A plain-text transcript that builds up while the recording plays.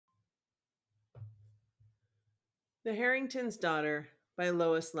The Harrington's Daughter by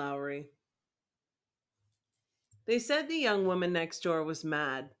Lois Lowry. They said the young woman next door was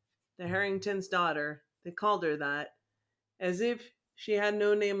mad. The Harrington's daughter, they called her that, as if she had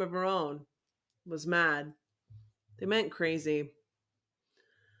no name of her own, was mad. They meant crazy.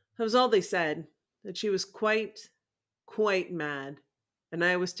 That was all they said, that she was quite mad, and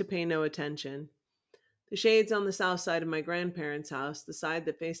I was to pay no attention. The shades on the south side of my grandparents' house, the side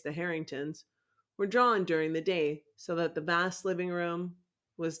that faced the Harringtons, were drawn during the day so that the vast living room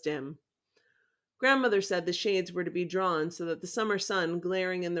was dim. Grandmother said the shades were to be drawn so that the summer sun,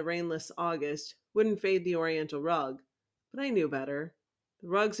 glaring in the rainless August, wouldn't fade the oriental rug. But I knew better. The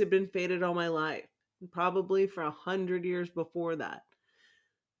rugs had been faded all my life, and probably for 100 years before that.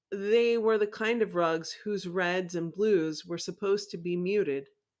 They were the kind of rugs whose reds and blues were supposed to be muted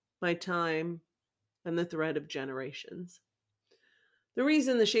by time and the thread of generations. The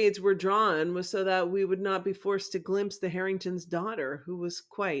reason the shades were drawn was so that we would not be forced to glimpse the Harrington's daughter, who was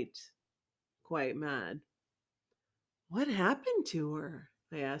quite mad. "What happened to her?"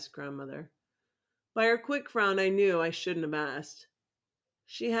 I asked grandmother. By her quick frown, I knew I shouldn't have asked.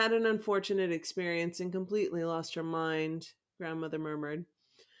 "She had an unfortunate experience and completely lost her mind," grandmother murmured.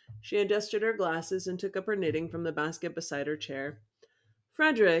 She adjusted her glasses and took up her knitting from the basket beside her chair.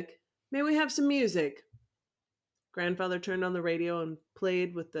 "Frederick, may we have some music?" Grandfather turned on the radio and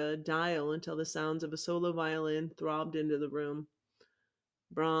played with the dial until the sounds of a solo violin throbbed into the room.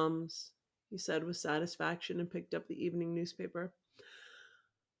 "Brahms," he said with satisfaction, and picked up the evening newspaper.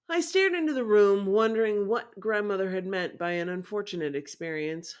 I stared into the room, wondering what grandmother had meant by an unfortunate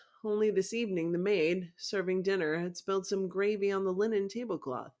experience. Only this evening, the maid, serving dinner, had spilled some gravy on the linen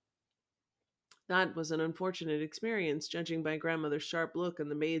tablecloth. That was an unfortunate experience, judging by grandmother's sharp look and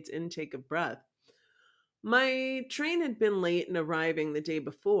the maid's intake of breath. My train had been late in arriving the day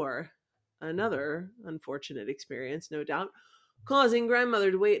before. Another unfortunate experience, no doubt, causing grandmother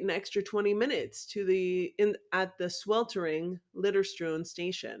to wait an extra 20 minutes at the sweltering, litter-strewn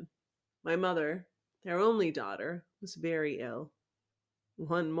station. My mother, their only daughter, was very ill.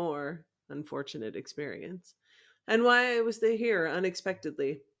 One more unfortunate experience. And why I was here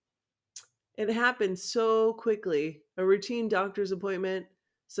unexpectedly. It happened so quickly. A routine doctor's appointment,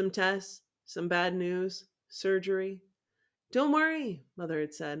 some tests, some bad news, surgery. "Don't worry," mother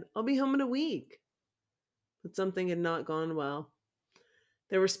had said. "I'll be home in a week." But something had not gone well.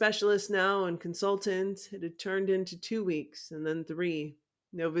 There were specialists now and consultants. It had turned into 2 weeks and then three.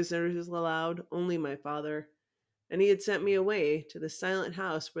 No visitors allowed, only my father. And he had sent me away to the silent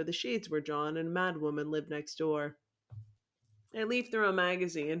house where the shades were drawn and a mad woman lived next door. I leafed through a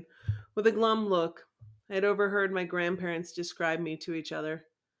magazine. With a glum look, I had overheard my grandparents describe me to each other.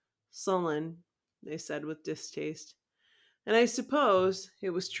 "Sullen," they said with distaste. And I suppose it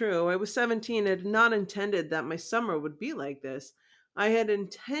was true. I was 17 and had not intended that my summer would be like this. I had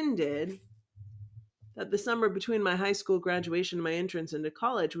intended that the summer between my high school graduation and my entrance into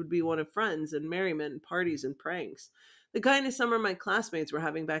college would be one of friends and merriment and parties and pranks. The kind of summer my classmates were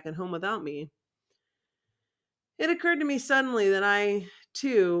having back at home without me. It occurred to me suddenly that I,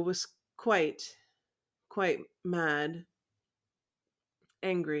 too, was quite mad,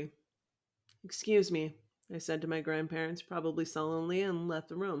 angry. "Excuse me," I said to my grandparents, probably sullenly, and left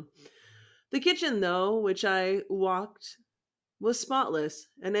the room. The kitchen, though, which I walked, was spotless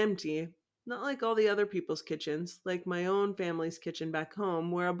and empty, not like all the other people's kitchens, like my own family's kitchen back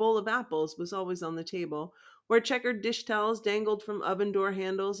home, where a bowl of apples was always on the table, where checkered dish towels dangled from oven door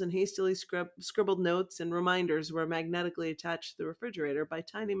handles and hastily scribbled notes and reminders were magnetically attached to the refrigerator by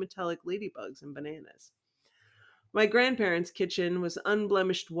tiny metallic ladybugs and bananas. My grandparents' kitchen was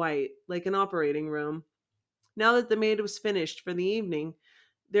unblemished white, like an operating room. Now that the maid was finished for the evening,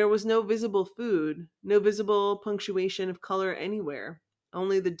 there was no visible food, no visible punctuation of color anywhere,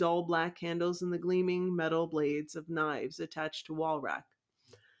 only the dull black handles and the gleaming metal blades of knives attached to wall rack.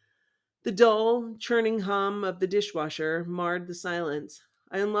 The dull, churning hum of the dishwasher marred the silence.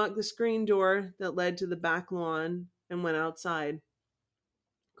 I unlocked the screen door that led to the back lawn and went outside.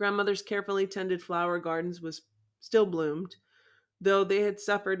 Grandmother's carefully tended flower gardens was still bloomed, though they had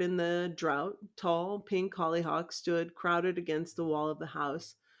suffered in the drought. Tall, pink hollyhocks stood crowded against the wall of the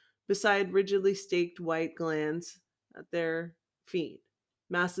house, beside rigidly staked white glands at their feet.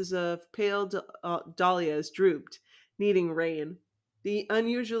 Masses of pale dahlias drooped, needing rain. The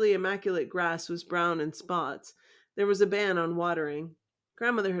unusually immaculate grass was brown in spots. There was a ban on watering.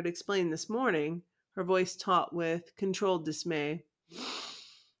 Grandmother had explained this morning, her voice taut with controlled dismay.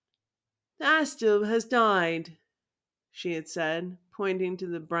 "The astle has died," she had said, pointing to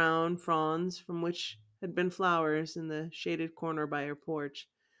the brown fronds from which had been flowers in the shaded corner by her porch.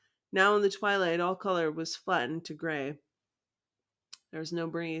 Now in the twilight, all color was flattened to gray. There was no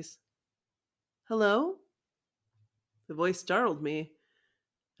breeze. Hello? The voice startled me,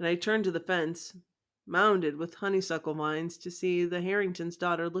 and I turned to the fence, mounded with honeysuckle vines, to see the Harrington's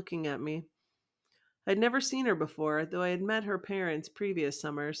daughter looking at me. I'd never seen her before, though I had met her parents previous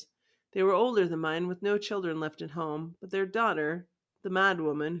summers. They were older than mine, with no children left at home, but their daughter, the mad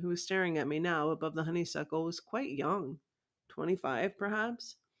woman who was staring at me now above the honeysuckle, was quite young. 25,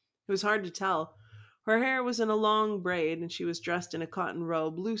 perhaps? It was hard to tell. Her hair was in a long braid, and she was dressed in a cotton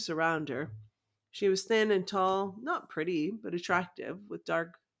robe loose around her. She was thin and tall, not pretty, but attractive, with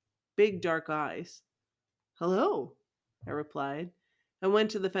big dark eyes. Hello, I replied, and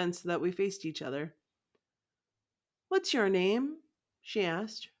went to the fence so that we faced each other. What's your name? She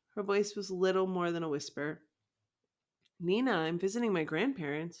asked. Her voice was little more than a whisper. Nina, I'm visiting my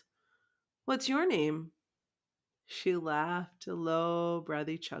grandparents. What's your name? She laughed, a low,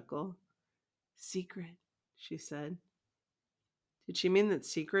 breathy chuckle. Secret, she said. Did she mean that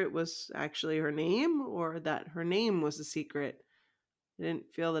Secret was actually her name, or that her name was a secret? I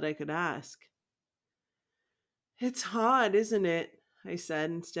didn't feel that I could ask. It's odd, isn't it? I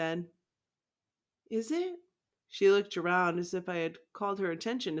said instead. Is it? She looked around as if I had called her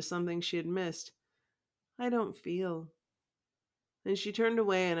attention to something she had missed. I don't feel. Then she turned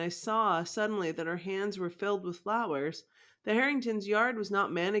away, and I saw suddenly that her hands were filled with flowers. The Harrington's yard was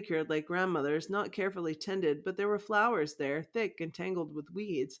not manicured like grandmother's, not carefully tended, but there were flowers there, thick and tangled with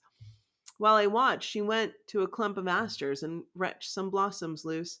weeds. While I watched, she went to a clump of asters and wrenched some blossoms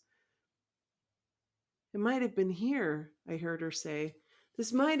loose. It might have been here, I heard her say.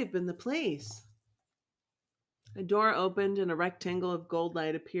 This might have been the place. A door opened and a rectangle of gold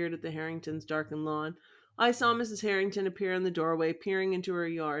light appeared at the Harringtons' darkened lawn. I saw Mrs. Harrington appear in the doorway, peering into her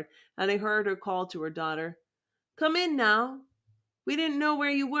yard, and I heard her call to her daughter. Come in now. We didn't know where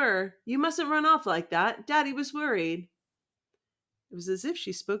you were. You mustn't run off like that. Daddy was worried. It was as if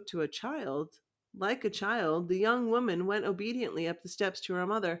she spoke to a child. Like a child, the young woman went obediently up the steps to her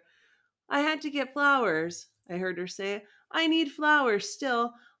mother. I had to get flowers, I heard her say. I need flowers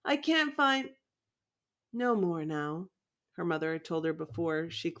still. I can't find... No more now, her mother had told her before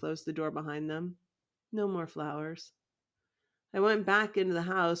she closed the door behind them. No more flowers. I went back into the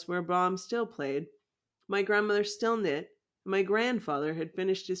house where Brahms still played. My grandmother still knit, and my grandfather had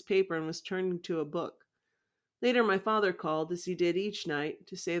finished his paper and was turning to a book. Later my father called, as he did each night,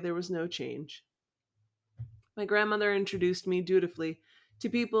 to say there was no change. My grandmother introduced me dutifully to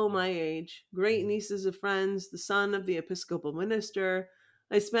people my age, great nieces of friends, the son of the Episcopal minister.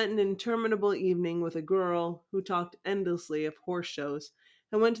 I spent an interminable evening with a girl who talked endlessly of horse shows,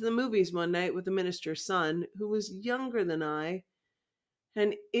 and went to the movies one night with the minister's son, who was younger than I,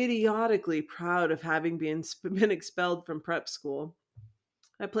 and idiotically proud of having been expelled from prep school.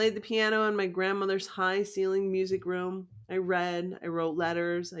 I played the piano in my grandmother's high-ceilinged music room. I read, I wrote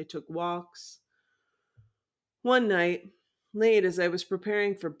letters, I took walks. One night, late as I was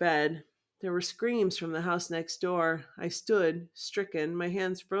preparing for bed, there were screams from the house next door. I stood, stricken, my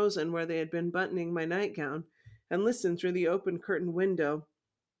hands frozen where they had been buttoning my nightgown, and listened through the open curtained window.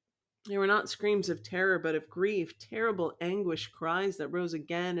 They were not screams of terror, but of grief, terrible anguish cries that rose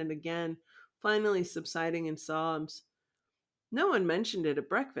again and again, finally subsiding in sobs. No one mentioned it at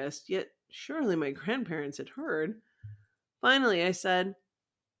breakfast, yet surely my grandparents had heard. Finally, I said,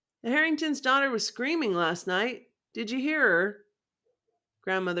 The Harrington's daughter was screaming last night. Did you hear her?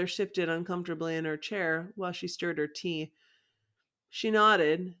 Grandmother shifted uncomfortably in her chair while she stirred her tea. She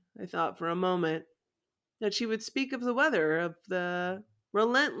nodded, I thought for a moment, that she would speak of the weather, of the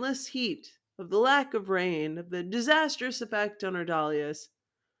relentless heat, of the lack of rain, of the disastrous effect on her dahlias.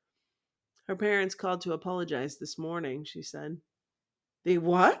 Her parents called to apologize this morning, she said. They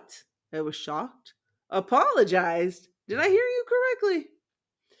what? I was shocked. Apologized? Did I hear you correctly?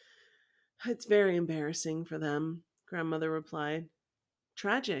 It's very embarrassing for them, Grandmother replied.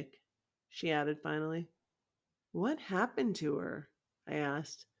 Tragic, she added finally. What happened to her? I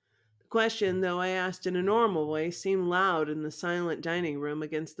asked. The question, though I asked in a normal voice, seemed loud in the silent dining room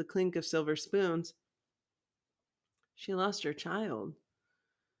against the clink of silver spoons. She lost her child.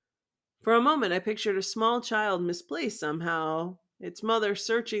 For a moment I pictured a small child misplaced somehow, its mother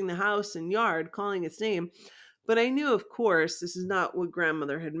searching the house and yard, calling its name, but I knew, of course, this is not what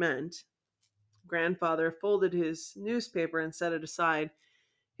Grandmother had meant. Grandfather folded his newspaper and set it aside.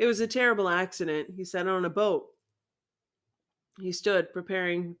 It was a terrible accident, he said, on a boat. He stood,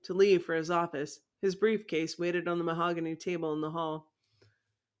 preparing to leave for his office. His briefcase waited on the mahogany table in the hall.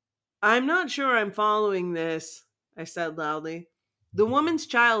 I'm not sure I'm following this, I said loudly. The woman's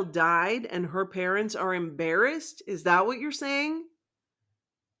child died and her parents are embarrassed? Is that what you're saying?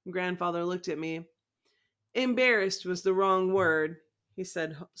 Grandfather looked at me. Embarrassed was the wrong word, he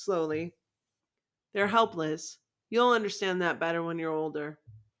said slowly. They're helpless. You'll understand that better when you're older.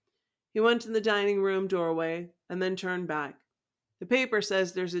 He went to the dining room doorway and then turned back. The paper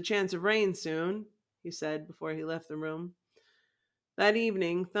says there's a chance of rain soon, he said before he left the room. That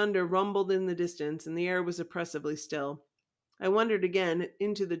evening, thunder rumbled in the distance and the air was oppressively still. I wandered again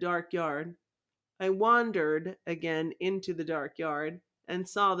into the dark yard. And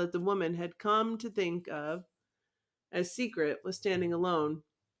saw that the woman had come to think of as Secret was standing alone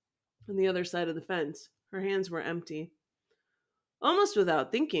on the other side of the fence. Her hands were empty. Almost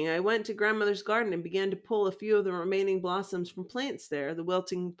without thinking, I went to grandmother's garden and began to pull a few of the remaining blossoms from plants there, the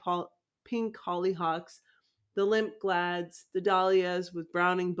wilting pink hollyhocks, the limp glads, the dahlias with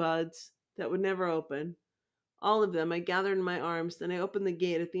browning buds that would never open. All of them I gathered in my arms, then I opened the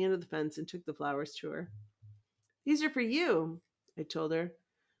gate at the end of the fence and took the flowers to her. These are for you, I told her.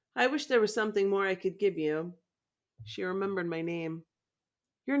 I wish there was something more I could give you. She remembered my name.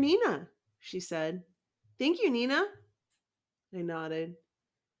 You're Nina, she said. Thank you, Nina. I nodded.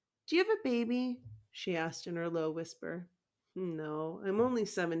 Do you have a baby? She asked in her low whisper. No, I'm only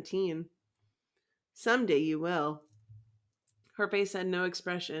 17. Someday you will. Her face had no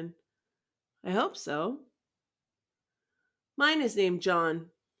expression. I hope so. Mine is named John.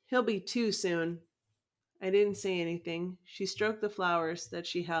 He'll be 2 soon. I didn't say anything. She stroked the flowers that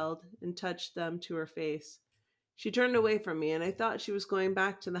she held and touched them to her face. She turned away from me, and I thought she was going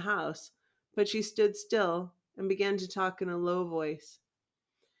back to the house, but she stood still and began to talk in a low voice.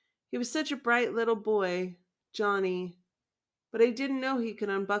 He was such a bright little boy, Johnny, but I didn't know he could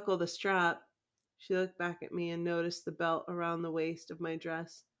unbuckle the strap. She looked back at me and noticed the belt around the waist of my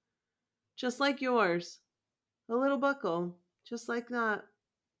dress. Just like yours. A little buckle, just like that.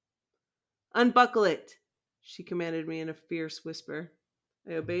 Unbuckle it, she commanded me in a fierce whisper.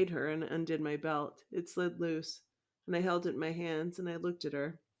 I obeyed her and undid my belt. It slid loose, and I held it in my hands, and I looked at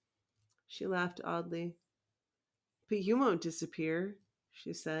her. She laughed oddly. But you won't disappear,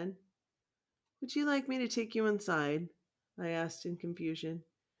 she said. Would you like me to take you inside? I asked in confusion.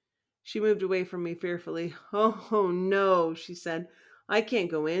 She moved away from me fearfully. Oh, no, she said. I can't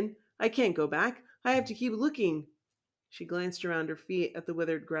go in. I can't go back. I have to keep looking. She glanced around her feet at the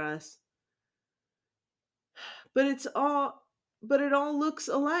withered grass. But it all looks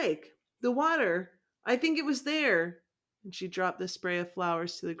alike. The water. I think it was there. And she dropped the spray of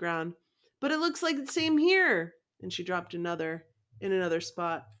flowers to the ground. But it looks like the same here. And she dropped another in another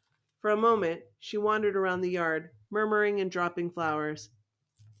spot. For a moment, she wandered around the yard, murmuring and dropping flowers.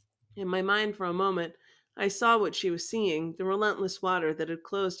 In my mind, for a moment, I saw what she was seeing, the relentless water that had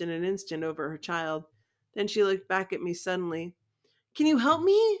closed in an instant over her child. Then she looked back at me suddenly. Can you help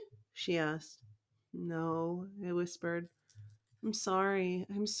me? She asked. No, I whispered. I'm sorry.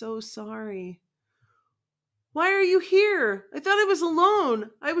 I'm so sorry. Why are you here? I thought I was alone.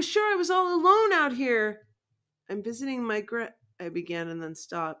 I was sure I was all alone out here. I'm visiting I began and then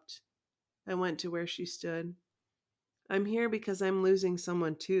stopped. I went to where she stood. I'm here because I'm losing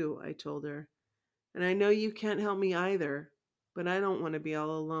someone too, I told her. And I know you can't help me either, but I don't want to be all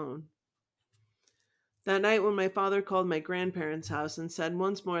alone. That night when my father called my grandparents' house and said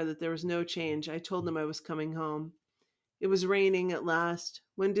once more that there was no change, I told them I was coming home. It was raining at last.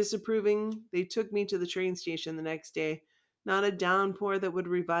 When disapproving, they took me to the train station the next day. Not a downpour that would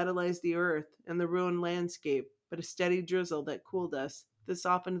revitalize the earth and the ruined landscape, but a steady drizzle that cooled us, that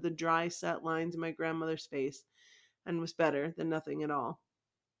softened the dry, set lines in my grandmother's face, and was better than nothing at all.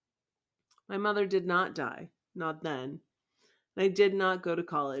 My mother did not die, not then. And I did not go to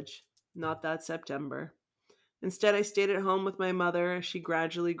college, not that September. Instead, I stayed at home with my mother as she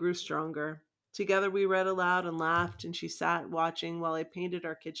gradually grew stronger. Together we read aloud and laughed, and she sat watching while I painted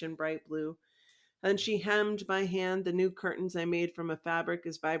our kitchen bright blue. And she hemmed by hand the new curtains I made from a fabric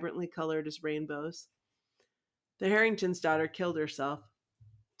as vibrantly colored as rainbows. The Harrington's daughter killed herself.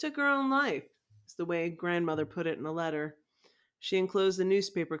 Took her own life, is the way grandmother put it in a letter. She enclosed a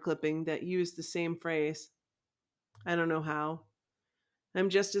newspaper clipping that used the same phrase. I don't know how. I'm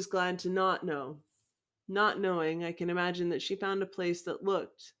just as glad to not know. Not knowing, I can imagine that she found a place that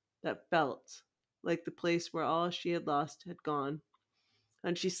looked, that felt, like the place where all she had lost had gone.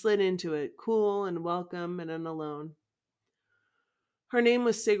 And she slid into it, cool and welcome and unalone. Her name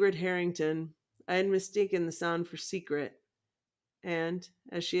was Sigrid Harrington. I had mistaken the sound for secret. And,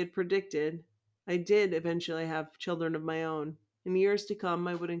 as she had predicted, I did eventually have children of my own. In years to come,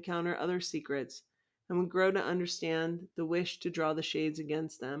 I would encounter other secrets and would grow to understand the wish to draw the shades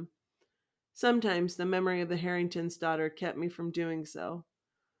against them. Sometimes the memory of the Harrington's daughter kept me from doing so.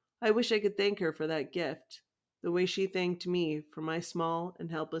 I wish I could thank her for that gift. the way she thanked me for my small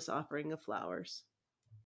and helpless offering of flowers.